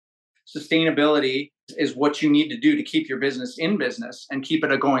sustainability is what you need to do to keep your business in business and keep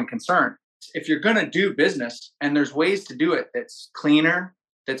it a going concern. If you're going to do business and there's ways to do it that's cleaner,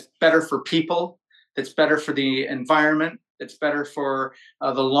 that's better for people, that's better for the environment, that's better for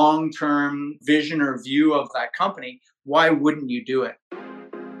the long-term vision or view of that company, why wouldn't you do it?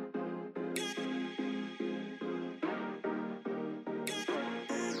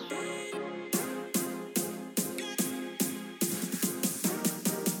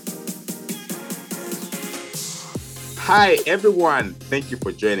 Hi, everyone. Thank you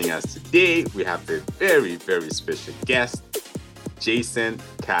for joining us today. We have a very, very special guest, Jason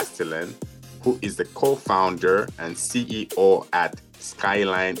Castellan, who is the co-founder and CEO at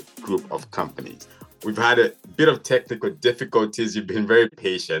Skyline Group of Companies. We've had a bit of technical difficulties. You've been very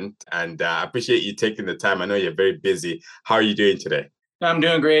patient, and I appreciate you taking the time. I know you're very busy. How are you doing today? I'm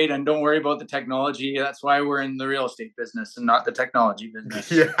doing great, and don't worry about the technology. That's why we're in the real estate business and not the technology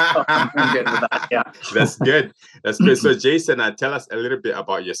business. Yeah. So I'm good with that. Yeah, that's good. That's good. So, Jason, tell us a little bit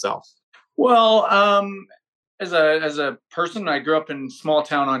about yourself. Well, as a person, I grew up in small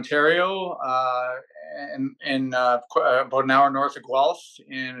town Ontario, in about an hour north of Guelph,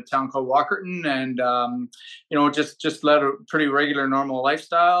 in a town called Walkerton, and just led a pretty regular, normal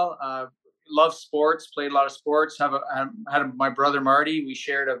lifestyle. Love sports, played a lot of sports. Had my brother Marty. We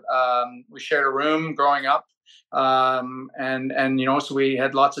shared a room growing up, so we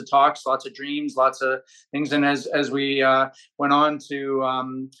had lots of talks, lots of dreams, lots of things. And as we went on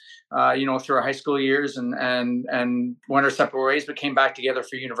to through our high school years and went our separate ways, but came back together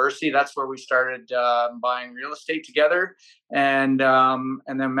for university. That's where we started buying real estate together, and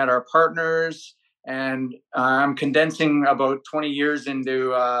then met our partners. And I'm condensing about 20 years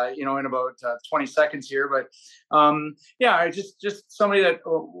into, in about 20 seconds here. But I just somebody that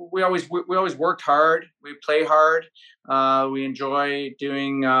we always worked hard. We play hard. We enjoy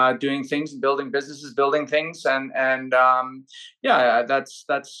doing things, building businesses, building things, and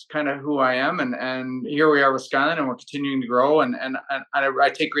that's kind of who I am. And here we are with Skyline, and we're continuing to grow. And I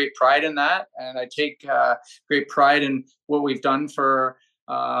take great pride in that, and I take great pride in what we've done for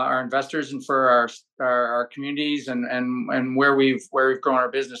our investors and for our communities and where we've grown our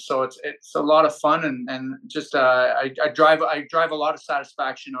business. So it's a lot of fun, and just I drive a lot of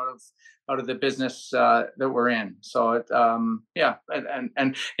satisfaction out of the business that we're in. So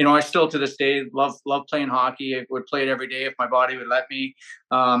I still to this day love playing hockey. I would play it every day if my body would let me.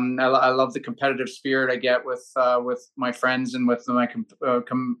 I love the competitive spirit I get with my friends and with my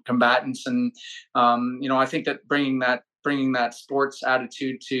combatants, and I think that bringing that sports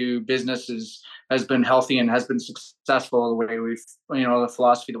attitude to business has been healthy and has been successful the way the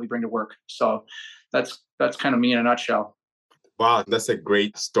philosophy that we bring to work. So that's kind of me in a nutshell. Wow, that's a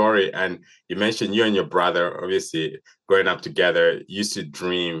great story. And you mentioned you and your brother, obviously growing up together, used to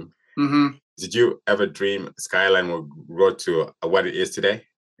dream. Mm-hmm. Did you ever dream Skyline will grow to what it is today?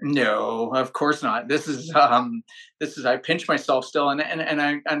 No, of course not. This is I pinch myself still, and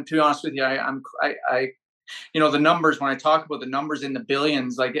to be honest with you, the numbers, when I talk about the numbers in the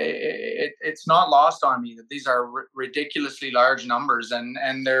billions, like it's not lost on me that these are ridiculously large numbers,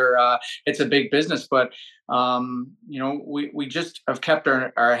 and they're it's a big business, but we just have kept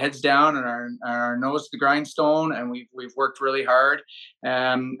our heads down and our nose to the grindstone, and we've worked really hard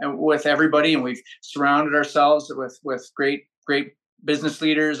and with everybody, and we've surrounded ourselves with great business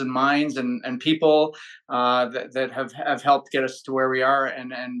leaders and minds and people that have helped get us to where we are,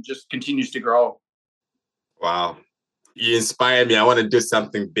 and just continues to grow. Wow. You inspire me. I want to do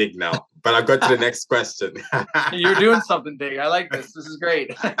something big now, but I'll go to the next question. You're doing something big. I like this. This is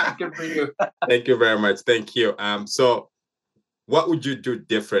great. Good for you. Thank you very much. Thank you. So what would you do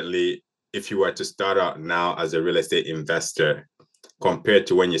differently if you were to start out now as a real estate investor compared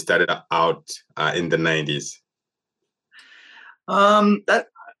to when you started out in the 90s?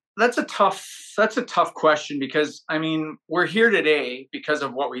 That's a tough question, because we're here today because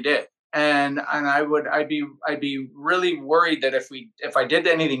of what we did. And I'd be really worried that if I did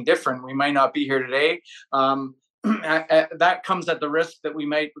anything different, we might not be here today. That comes at the risk that we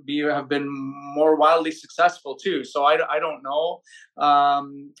might have been more wildly successful too. So I don't know. I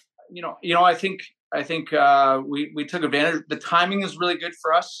think we took advantage. The timing is really good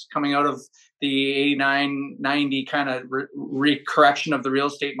for us coming out of the 89, 90 kind of correction of the real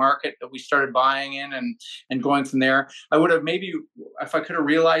estate market that we started buying in and going from there. I would have maybe, if I could have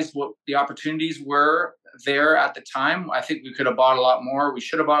realized what the opportunities were there at the time, I think we could have bought a lot more. We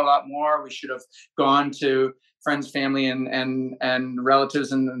should have bought a lot more. We should have gone to friends, family, and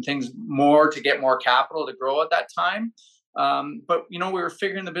relatives and things more to get more capital to grow at that time. But we were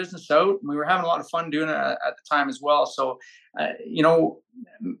figuring the business out, and we were having a lot of fun doing it at the time as well. So, you know,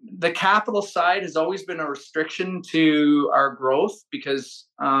 the capital side has always been a restriction to our growth because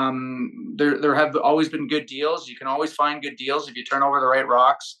there have always been good deals. You can always find good deals if you turn over the right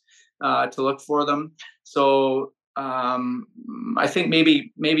rocks to look for them. So I think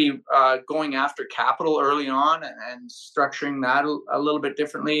maybe going after capital early on and structuring that a little bit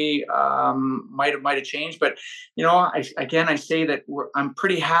differently might have changed. But I say that I'm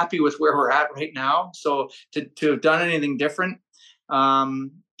pretty happy with where we're at right now. So to have done anything different,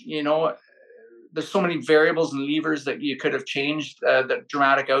 um, you know, there's so many variables and levers that you could have changed the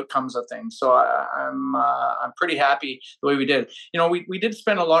dramatic outcomes of things. So I'm pretty happy the way we did. We did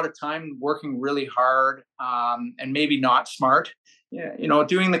spend a lot of time working really hard and maybe not smart. Yeah,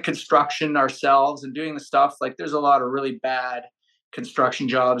 doing the construction ourselves and doing the stuff like there's a lot of really bad construction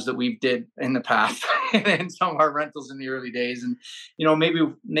jobs that we did in the past in some of our rentals in the early days. And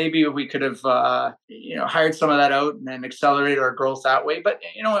maybe we could have hired some of that out and then accelerated our growth that way. But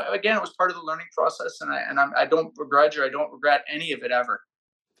again, it was part of the learning process, and I don't begrudge or I don't regret any of it ever.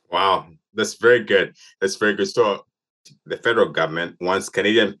 Wow, that's very good. That's very good. So the federal government wants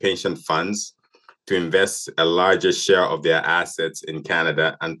Canadian pension funds to invest a larger share of their assets in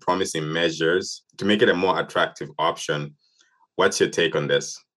Canada and promising measures to make it a more attractive option. What's your take on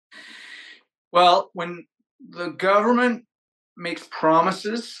this? Well, when the government makes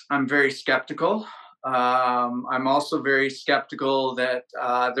promises, I'm very skeptical. I'm also very skeptical that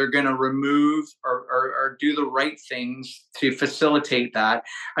they're going to remove or do the right things to facilitate that.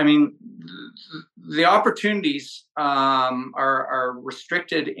 I mean, the opportunities are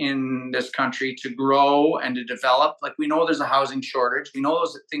restricted in this country to grow and to develop. Like, we know there's a housing shortage. We know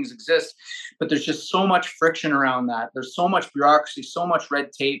those things exist, but there's just so much friction around that. There's so much bureaucracy, so much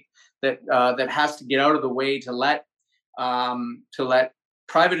red tape that has to get out of the way to let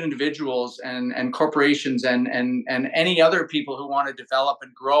private individuals and corporations and any other people who want to develop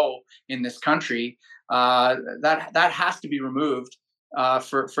and grow in this country, that has to be removed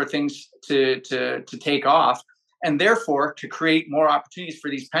for things to take off, and therefore to create more opportunities for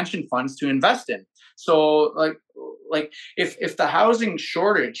these pension funds to invest in. So like if the housing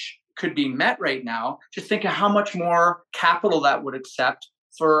shortage could be met right now, just think of how much more capital that would accept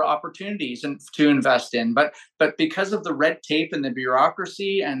for opportunities and to invest in. But because of the red tape and the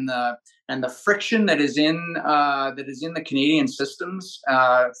bureaucracy and the friction that is in the Canadian systems,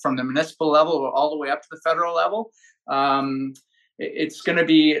 from the municipal level all the way up to the federal level, it's going to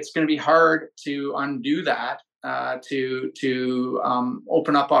be hard to undo that. To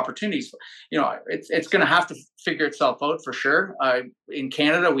open up opportunities. It's going to have to figure itself out for sure. In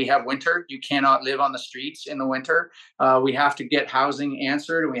Canada, we have winter. You cannot live on the streets in the winter. We have to get housing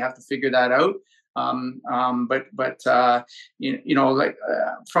answered, and we have to figure that out. From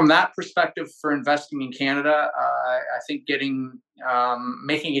that perspective, for investing in Canada, I think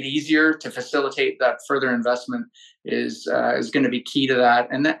making it easier to facilitate that further investment is going to be key to that.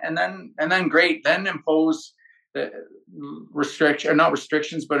 And then impose not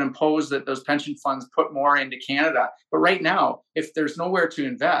restrictions, but impose that those pension funds put more into Canada. But right now, if there's nowhere to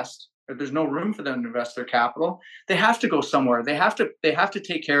invest, or there's no room for them to invest their capital, they have to go somewhere. They have to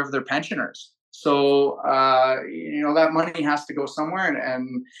take care of their pensioners. So that money has to go somewhere,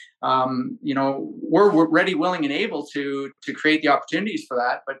 and we're ready, willing, and able to create the opportunities for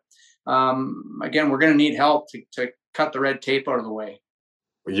that. But again, we're going to need help to cut the red tape out of the way.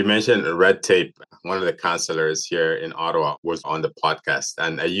 You mentioned red tape. One of the counselors here in Ottawa was on the podcast,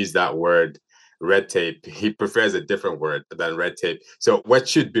 and I used that word, red tape. He prefers a different word than red tape. So what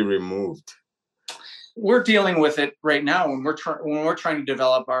should be removed? We're dealing with it right now when we're trying to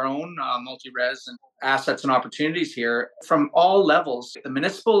develop our own multi-res and assets and opportunities here from all levels. The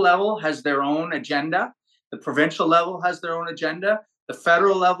municipal level has their own agenda. The provincial level has their own agenda. The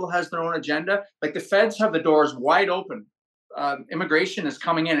federal level has their own agenda. Like, the feds have the doors wide open. Immigration is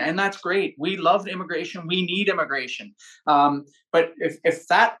coming in, and that's great. We love immigration. We need immigration. But if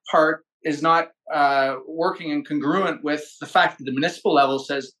that part is not working and congruent with the fact that the municipal level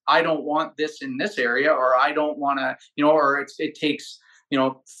says, I don't want this in this area, or I don't want to, or it takes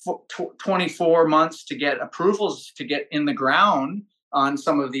 24 months to get approvals to get in the ground on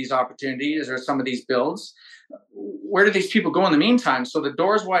some of these opportunities or some of these builds, where do these people go in the meantime? So the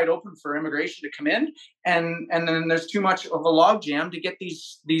door's wide open for immigration to come in, and then there's too much of a logjam to get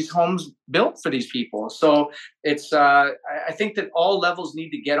these homes built for these people. So it's I think that all levels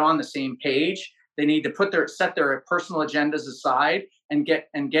need to get on the same page. They need to set their personal agendas aside and get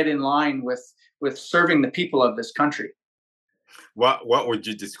in line with serving the people of this country. What would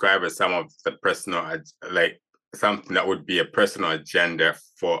you describe as some of the personal, like, something that would be a personal agenda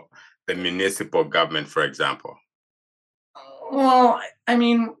for the municipal government, for example? Well, I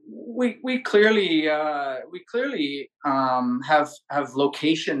mean, we clearly have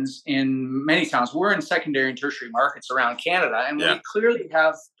locations in many towns. We're in secondary and tertiary markets around Canada, and Yeah. we clearly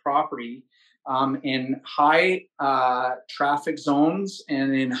have property in high traffic zones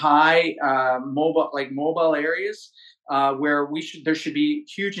and in high mobile areas where there should be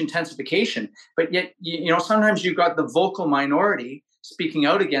huge intensification. But yet, sometimes you've got the vocal minority speaking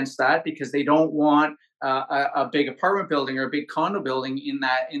out against that because they don't want a big apartment building or a big condo building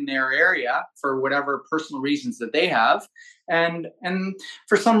in their area for whatever personal reasons that they have, and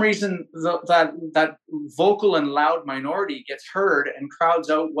for some reason that vocal and loud minority gets heard and crowds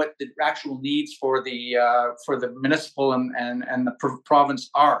out what the actual needs for the municipal and the province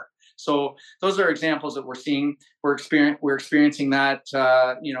are. So those are examples that we're seeing. We're experiencing that,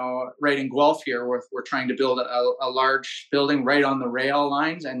 right in Guelph here. We're trying to build a large building right on the rail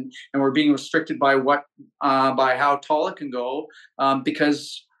lines, and we're being restricted by by how tall it can go,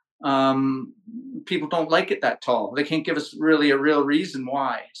 because people don't like it that tall. They can't give us really a real reason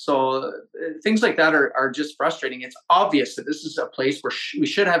why. So things like that are just frustrating. It's obvious that this is a place where we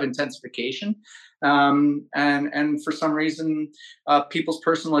should have intensification, and for some reason, people's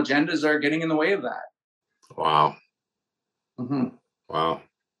personal agendas are getting in the way of that. Wow. Mm-hmm. Wow.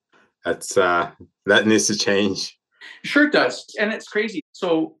 That's that needs to change. Sure it does, and it's crazy.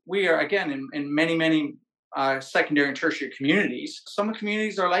 So we are again in many secondary and tertiary communities. Some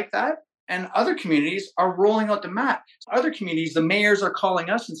communities are like that, and other communities are rolling out the map. Other communities, the mayors are calling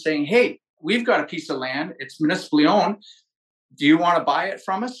us and saying, "Hey, we've got a piece of land. It's municipally owned. Do you want to buy it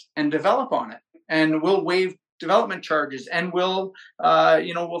from us and develop on it? And we'll waive development charges, and we'll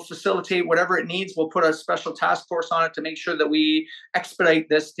facilitate whatever it needs. We'll put a special task force on it to make sure that we expedite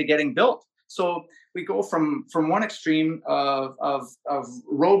this to getting built." So we go from one extreme of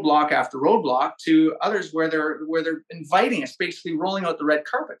roadblock after roadblock to others where they're inviting us, basically rolling out the red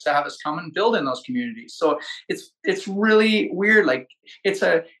carpet to have us come and build in those communities. So it's really weird. Like it's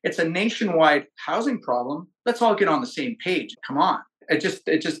a nationwide housing problem. Let's all get on the same page. Come on. It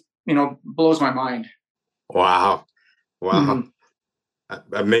just blows my mind. Wow. Wow. Mhm.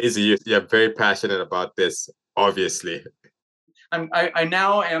 Amazing. You're very passionate about this, obviously. I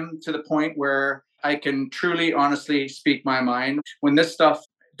now am to the point where I can truly, honestly speak my mind. When this stuff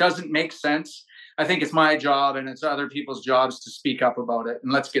doesn't make sense, I think it's my job and it's other people's jobs to speak up about it.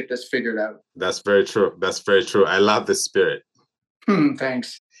 And let's get this figured out. That's very true. That's very true. I love the spirit.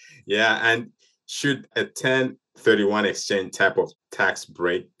 Thanks. Yeah. And should a 1031 exchange type of tax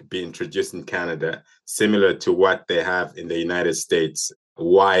break be introduced in Canada, similar to what they have in the United States?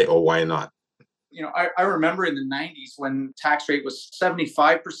 Why or why not? I remember in the 90s when tax rate was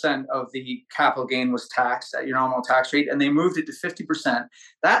 75% of the capital gain was taxed at your nominal tax rate, and they moved it to 50%.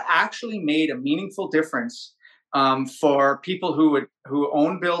 That actually made a meaningful difference for people who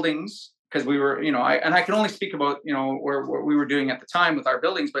own buildings, because we were, I can only speak about, where we were doing at the time with our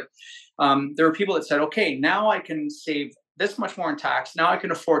buildings, but there were people that said, okay, now I can save this much more in tax. Now I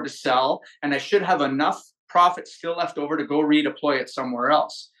can afford to sell, and I should have enough profit still left over to go redeploy it somewhere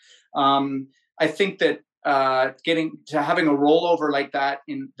else. I think that getting to having a rollover like that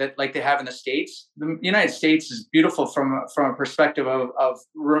like they have in the States. The United States is beautiful from a perspective of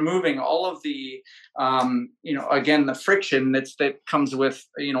removing all of the again, the friction that comes with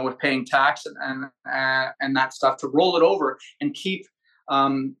with paying tax and that stuff, to roll it over and keep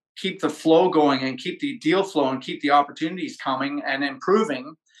the flow going and keep the deal flow and keep the opportunities coming and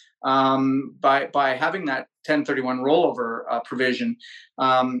improving, by having that 1031 rollover provision.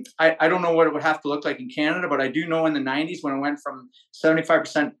 I don't know what it would have to look like in Canada, but I do know in the 90s when it went from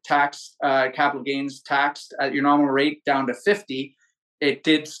 75% tax, capital gains taxed at your nominal rate down to 50, it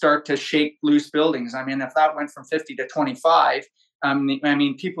did start to shake loose buildings. I mean, if that went from 50 to 25,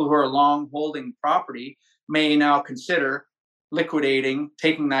 people who are long holding property may now consider liquidating,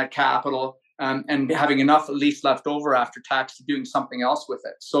 taking that capital, and having enough at least left over after tax to doing something else with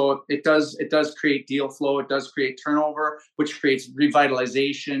it. So it does create deal flow. It does create turnover, which creates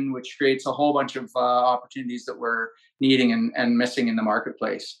revitalization, which creates a whole bunch of opportunities that we're needing and missing in the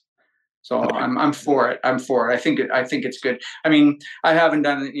marketplace. So I'm for it. I'm for it. I think it's good. I mean, I haven't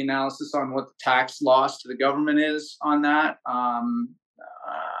done any analysis on what the tax loss to the government is on that.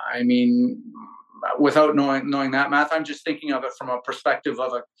 I mean, without knowing that math, I'm just thinking of it from a perspective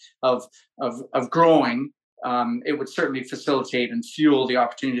of growing. It would certainly facilitate and fuel the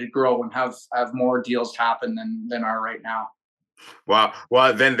opportunity to grow and have more deals happen than are right now.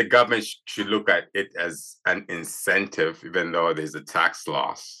 Well, then the government should look at it as an incentive, even though there's a tax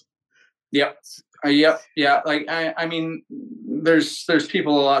loss. Yep. Yep. Yeah. Like I mean, there's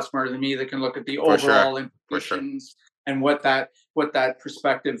people a lot smarter than me that can look at the For sure. overall For sure. implications and what that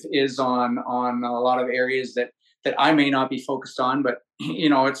perspective is on a lot of areas that I may not be focused on. But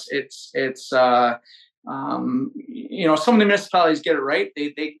some of the municipalities get it right.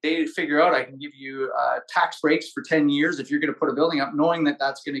 They figure out I can give you tax breaks for 10 years if you're going to put a building up, knowing that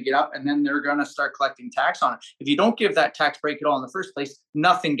that's going to get up, and then they're going to start collecting tax on it. If you don't give that tax break at all in the first place,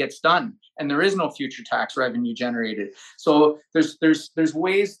 nothing gets done, and there is no future tax revenue generated. So there's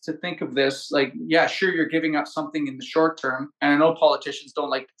ways to think of this. Like, yeah, sure, you're giving up something in the short term, and I know politicians don't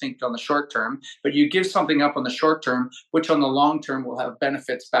like to think on the short term, but you give something up on the short term, which on the long term will have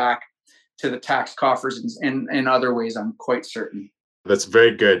benefits back to the tax coffers in other ways, I'm quite certain. That's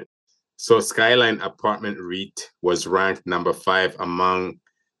very good. So Skyline Apartment REIT was ranked number 5 among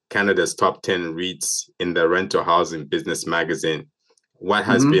Canada's top 10 REITs in the Rental Housing Business magazine. What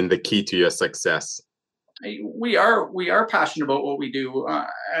has Mm-hmm. been the key to your success? We are passionate about what we do,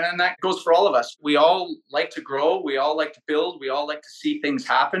 and that goes for all of us. We all like to grow. We all like to build. We all like to see things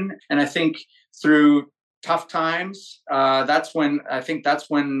happen. And I think through tough times, that's when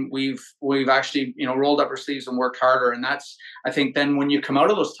we've actually rolled up our sleeves and worked harder. And that's, I think, then when you come out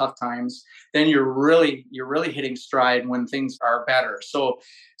of those tough times, then you're really hitting stride when things are better. So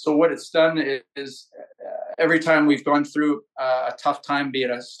what it's done is every time we've gone through a tough time, be it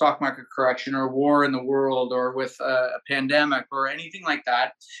a stock market correction or war in the world or with a pandemic or anything like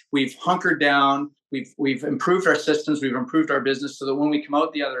that, we've hunkered down, we've improved our systems, we've improved our business so that when we come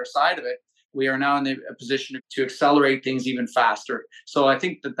out the other side of it, we are now in a position to accelerate things even faster. So I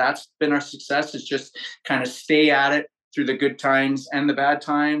think that's been our success, is just kind of stay at it through the good times and the bad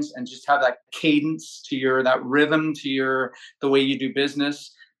times, and just have that cadence to that rhythm to the way you do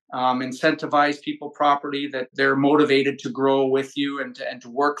business. Incentivize people properly, that they're motivated to grow with you and to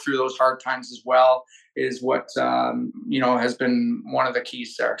work through those hard times as well, is what has been one of the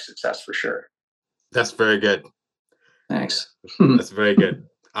keys to our success for sure. That's very good. Thanks. That's very good.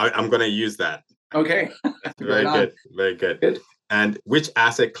 I'm going to use that. Okay. That's very good. Very good. Good. And which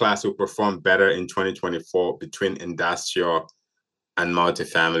asset class will perform better in 2024 between industrial and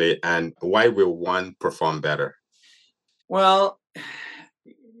multifamily, and why will one perform better? Well,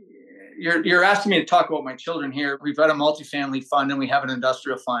 you're asking me to talk about my children here. We've got a multifamily fund and we have an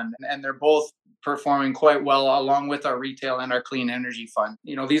industrial fund, and they're both performing quite well, along with our retail and our clean energy fund.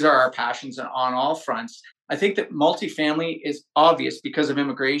 These are our passions on all fronts. I think that multifamily is obvious because of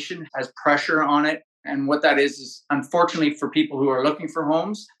immigration, has pressure on it. And what that is unfortunately for people who are looking for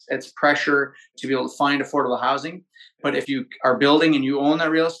homes, it's pressure to be able to find affordable housing. But if you are building and you own that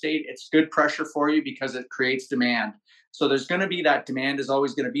real estate, it's good pressure for you because it creates demand. So there's going to be that demand is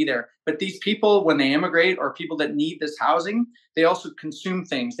always going to be there. But these people, when they immigrate, or people that need this housing, they also consume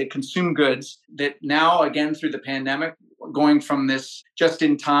things. They consume goods that now, again, through the pandemic, going from this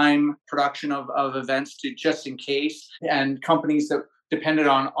just-in-time production of events to just in case, and companies that depended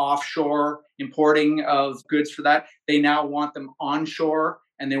on offshore importing of goods for that, they now want them onshore,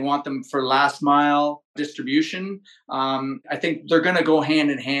 and they want them for last mile distribution. I think they're going to go hand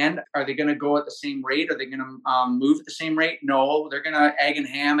in hand. Are they going to go at the same rate? Are they going to move at the same rate? No, they're going to egg and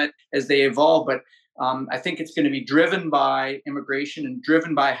ham it as they evolve. But I think it's going to be driven by immigration and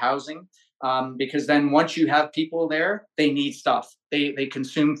driven by housing, because then once you have people there, they need stuff. They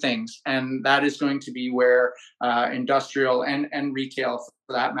consume things. And that is going to be where industrial and retail,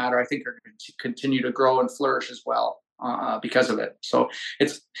 for that matter, I think are going to continue to grow and flourish as well. Because of it. So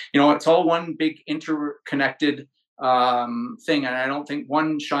it's all one big interconnected thing, and I don't think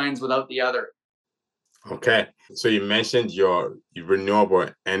one shines without the other. Okay, so you mentioned your renewable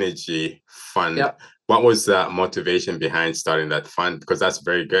energy fund. Yep. What was the motivation behind starting that fund? Because that's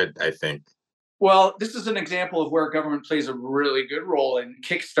very good, I think. Well, this is an example of where government plays a really good role in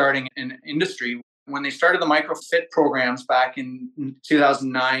kickstarting an industry. When they started the microfit programs back in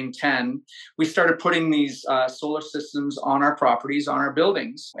 2009-10, we started putting these solar systems on our properties, on our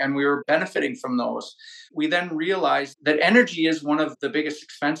buildings, and we were benefiting from those. We then realized that energy is one of the biggest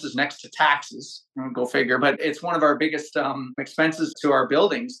expenses next to taxes. Go figure, but it's one of our biggest expenses to our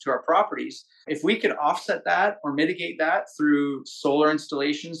buildings, to our properties. If we could offset that or mitigate that through solar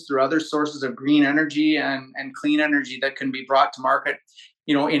installations, through other sources of green energy and clean energy that can be brought to market,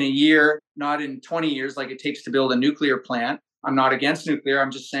 in a year, not in 20 years like it takes to build a nuclear plant. I'm not against nuclear.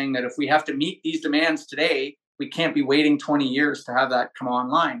 I'm just saying that if we have to meet these demands today, we can't be waiting 20 years to have that come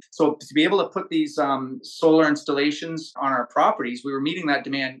online. So to be able to put these solar installations on our properties, we were meeting that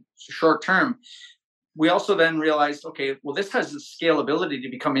demand short term. We also then realized, okay, well, this has the scalability to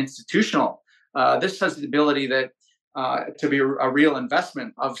become institutional. This has the ability that to be a real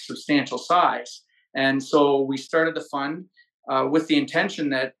investment of substantial size. And so we started the fund with the intention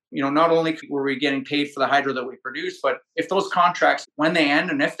that, not only were we getting paid for the hydro that we produce, but if those contracts, when they end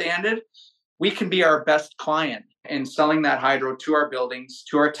and if they ended, we can be our best client in selling that hydro to our buildings,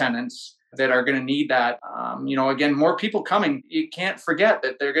 to our tenants that are going to need that. Again, more people coming. You can't forget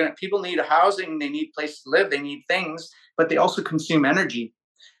that people need a housing, they need places to live, they need things, but they also consume energy.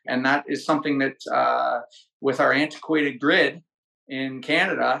 And that is something that with our antiquated grid in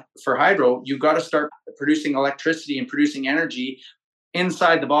Canada for hydro, you've got to start producing electricity and producing energy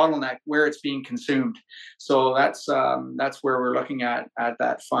inside the bottleneck where it's being consumed. So that's where we're looking at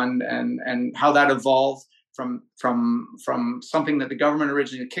that fund and how that evolved from something that the government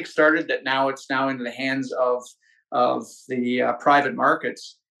originally kickstarted, that it's now into the hands of the private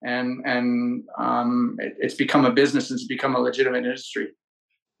markets, and it's become a business, it's become a legitimate industry.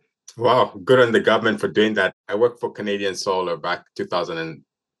 Wow, good on the government for doing that. I worked for Canadian Solar back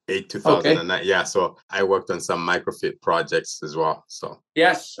 2008, 2009. Okay. Yeah, so I worked on some microfit projects as well. So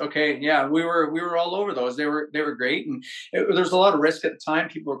yes, okay, yeah, we were all over those. They were great, and there's a lot of risk at the time.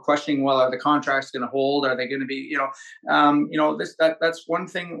 People were questioning, well, are the contracts going to hold? Are they going to be, that's one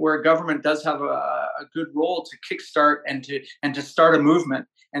thing where government does have a good role to kickstart and to start a movement,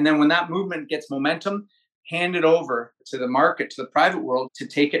 and then when that movement gets momentum, hand it over to the market, to the private world, to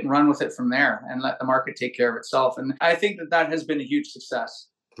take it and run with it from there and let the market take care of itself. And I think that has been a huge success.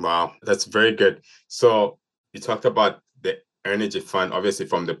 Wow, that's very good. So you talked about the energy fund, obviously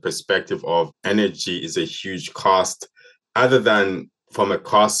from the perspective of energy is a huge cost. Other than from a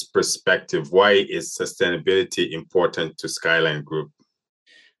cost perspective, why is sustainability important to Skyline Group?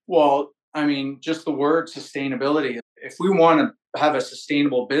 Well, I mean, just the word sustainability. If we want to have a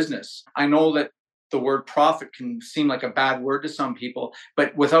sustainable business, I know that the word profit can seem like a bad word to some people,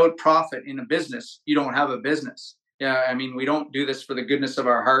 but without profit in a business, you don't have a business. Yeah, I mean, we don't do this for the goodness of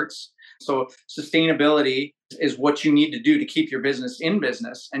our hearts. So sustainability is what you need to do to keep your business in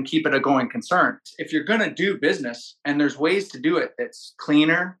business and keep it a going concern. If you're going to do business, and there's ways to do it that's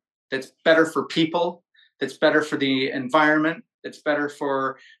cleaner, that's better for people, that's better for the environment, that's better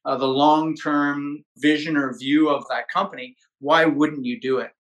for the long-term vision or view of that company, why wouldn't you do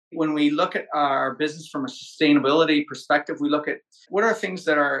it? When we look at our business from a sustainability perspective, we look at what are things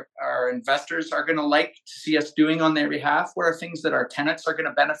that our investors are going to like to see us doing on their behalf? What are things that our tenants are going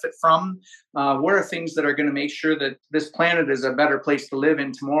to benefit from? What are things that are going to make sure that this planet is a better place to live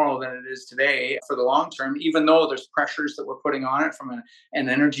in tomorrow than it is today for the long term, even though there's pressures that we're putting on it from an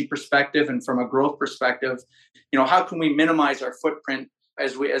energy perspective and from a growth perspective? How can we minimize our footprint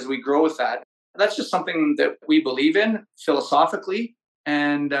as we grow with that? That's just something that we believe in philosophically.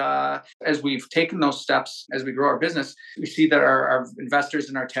 And as we've taken those steps, as we grow our business, we see that our investors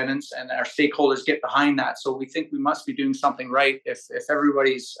and our tenants and our stakeholders get behind that. So we think we must be doing something right if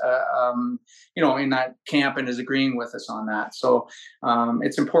everybody's, in that camp and is agreeing with us on that. So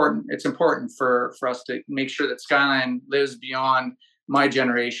it's important. It's important for us to make sure that Skyline lives beyond my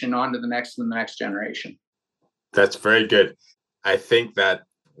generation onto the next and the next generation. That's very good. I think that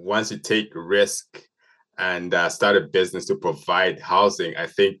once you take risk and start a business to provide housing, I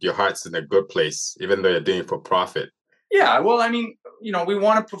think your heart's in a good place, even though you're doing it for profit. Yeah, well, I mean, we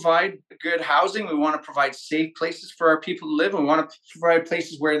want to provide good housing. We want to provide safe places for our people to live. We want to provide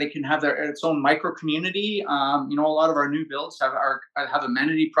places where they can have its own micro community. A lot of our new builds have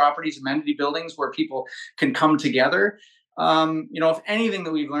amenity properties, amenity buildings where people can come together. If anything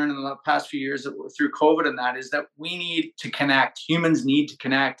that we've learned in the past few years through COVID and that is that we need to connect. Humans need to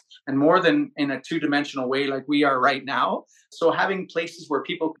connect, and more than in a two-dimensional way like we are right now. So having places where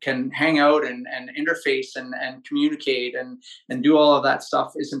people can hang out and interface and communicate and do all of that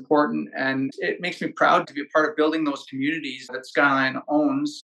stuff is important. And it makes me proud to be a part of building those communities that Skyline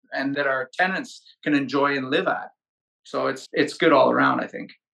owns and that our tenants can enjoy and live at. So it's good all around, I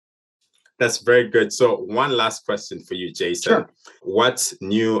think. That's very good. So one last question for you, Jason. Sure. What's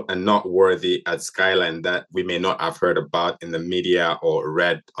new and noteworthy at Skyline that we may not have heard about in the media or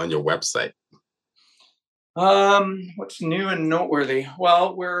read on your website? What's new and noteworthy?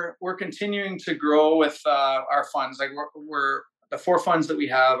 Well, we're continuing to grow with our funds. Like we're the 4 funds that we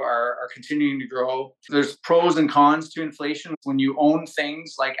have are continuing to grow. There's pros and cons to inflation. When you own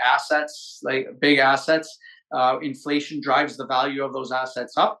things like assets, like big assets, inflation drives the value of those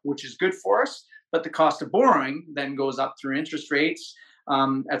assets up, which is good for us. But the cost of borrowing then goes up through interest rates.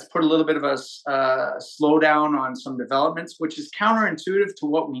 That's put a little bit of a slowdown on some developments, which is counterintuitive to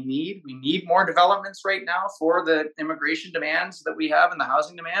what we need. We need more developments right now for the immigration demands that we have and the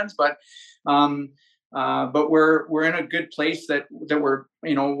housing demands. But But we're in a good place that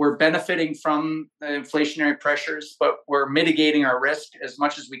we're benefiting from the inflationary pressures, but we're mitigating our risk as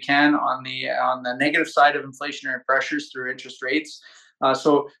much as we can on the negative side of inflationary pressures through interest rates.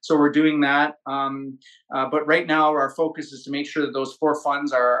 So we're doing that. But right now, our focus is to make sure that those 4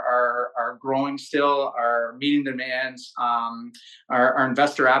 funds are growing still, are meeting demands. Our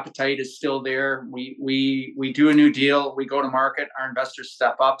investor appetite is still there. We do a new deal, we go to market, our investors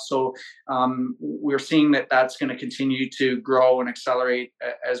step up. So we're seeing that that's going to continue to grow and accelerate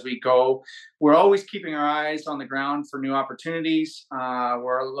as we go. We're always keeping our eyes on the ground for new opportunities.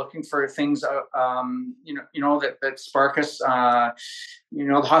 We're looking for things, that spark us.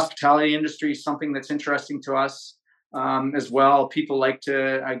 The hospitality industry is something that's interesting to us as well. People like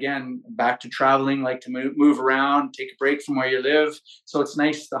to, again, back to traveling, like to move around, take a break from where you live. So it's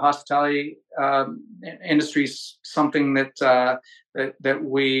nice. The hospitality industry is something that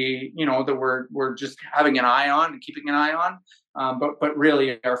we're just having an eye on and keeping an eye on. But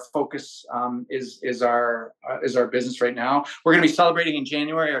really, our focus is our business right now. We're going to be celebrating in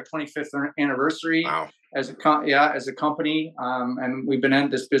January our 25th anniversary. Wow. As a company, and we've been in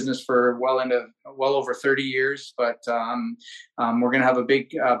this business for well over 30 years. But we're going to have a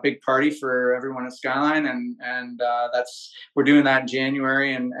big party for everyone at Skyline, and we're doing that in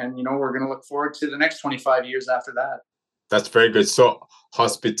January, and we're going to look forward to the next 25 years after that. That's very good. So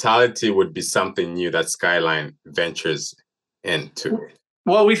hospitality would be something new that Skyline ventures into.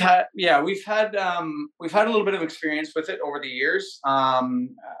 Well, we've had a little bit of experience with it over the years,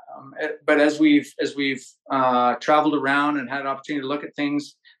 but as we've traveled around and had an opportunity to look at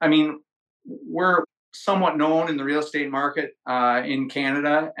things, I mean, we're somewhat known in the real estate market in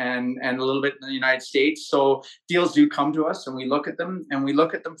Canada and a little bit in the United States. So deals do come to us, and we look at them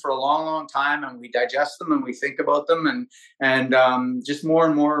for a long, long time, and we digest them and we think about them, and just more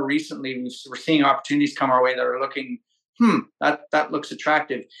and more recently, we're seeing opportunities come our way that are looking. That looks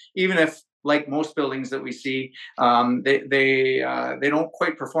attractive, even if, like most buildings that we see, they don't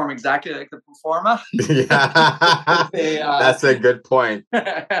quite perform exactly like the pro forma. That's a good point.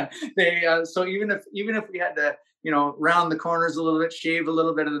 So even if we had to round the corners a little bit, shave a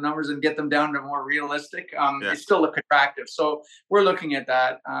little bit of the numbers, and get them down to more realistic, they still look attractive. So we're looking at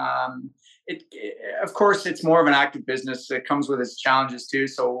that. Of course, it's more of an active business. It comes with its challenges too.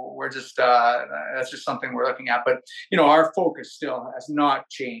 So we're just that's just something we're looking at. But our focus still has not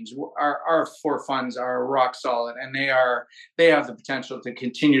changed. Our 4 funds are rock solid, and they have the potential to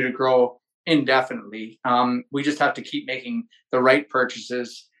continue to grow indefinitely. We just have to keep making the right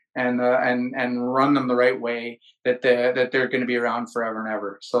purchases and run them the right way that they're going to be around forever and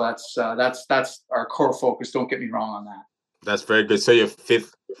ever. So that's our core focus. Don't get me wrong on that. That's very good. So your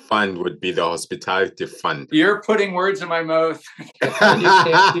 5th fund would be the hospitality fund. You're putting words in my mouth. You can't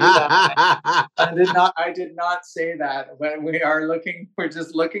do that. I did not say that. But we're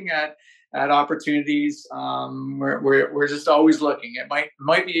just looking at opportunities. We're just always looking. It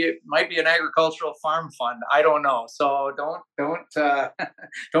might be an agricultural farm fund. I don't know. So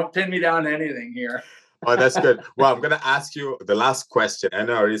don't pin me down to anything here. Oh, that's good. Well, I'm going to ask you the last question. I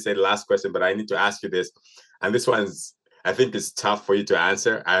know I already said the last question, but I need to ask you this. And this one's, I think it's tough for you to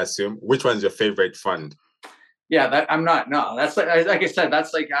answer, I assume. Which one's your favorite fund? Yeah, that's like I said,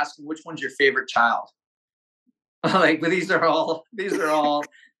 that's like asking which one's your favorite child. But these are all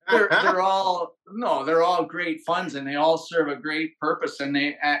they're all great funds, and they all serve a great purpose. And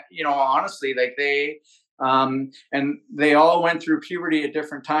they, honestly, and they all went through puberty at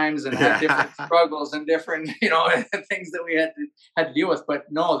different times and had different struggles and different, things that we had to deal with. But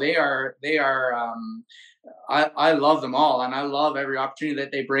no, they are. I love them all, and I love every opportunity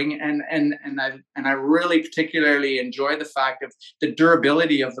that they bring, and I really particularly enjoy the fact of the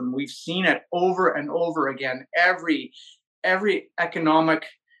durability of them. We've seen it over and over again. Every economic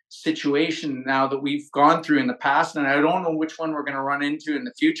situation now that we've gone through in the past, and I don't know which one we're going to run into in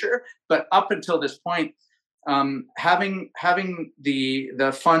the future, but up until this point, having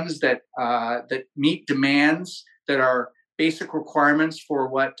the funds that meet demands that are basic requirements for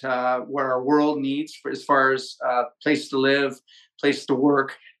what our world needs as far as place to live, place to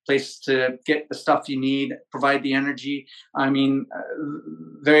work, place to get the stuff you need, provide the energy. I mean,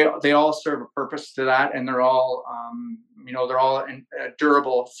 they all serve a purpose to that, and they're all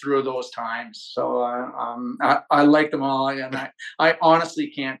durable through those times. So I like them all, and I honestly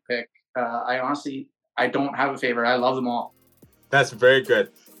can't pick. I don't have a favorite. I love them all. That's very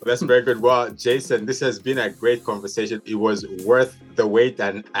good. That's very good. Well, Jason, this has been a great conversation. It was worth the wait,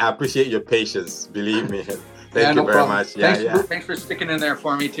 and I appreciate your patience. Believe me. Thank you very much. Thanks for sticking in there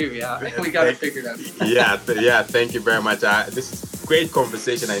for me too. Yeah, we got it figured out. Yeah. Thank you very much. This is great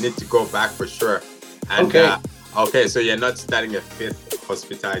conversation. I need to go back for sure And, Okay. Okay, so you're not starting a fifth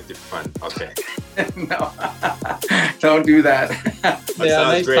hospitality fund. Okay. No, don't do that. That Yeah,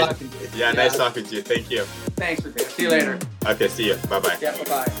 sounds nice great. talking to you. Yeah, nice talking to you. Thank you. Thanks, Matteo. See you later. Okay, see you. Bye-bye. Yeah,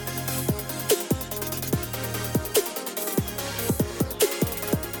 bye-bye.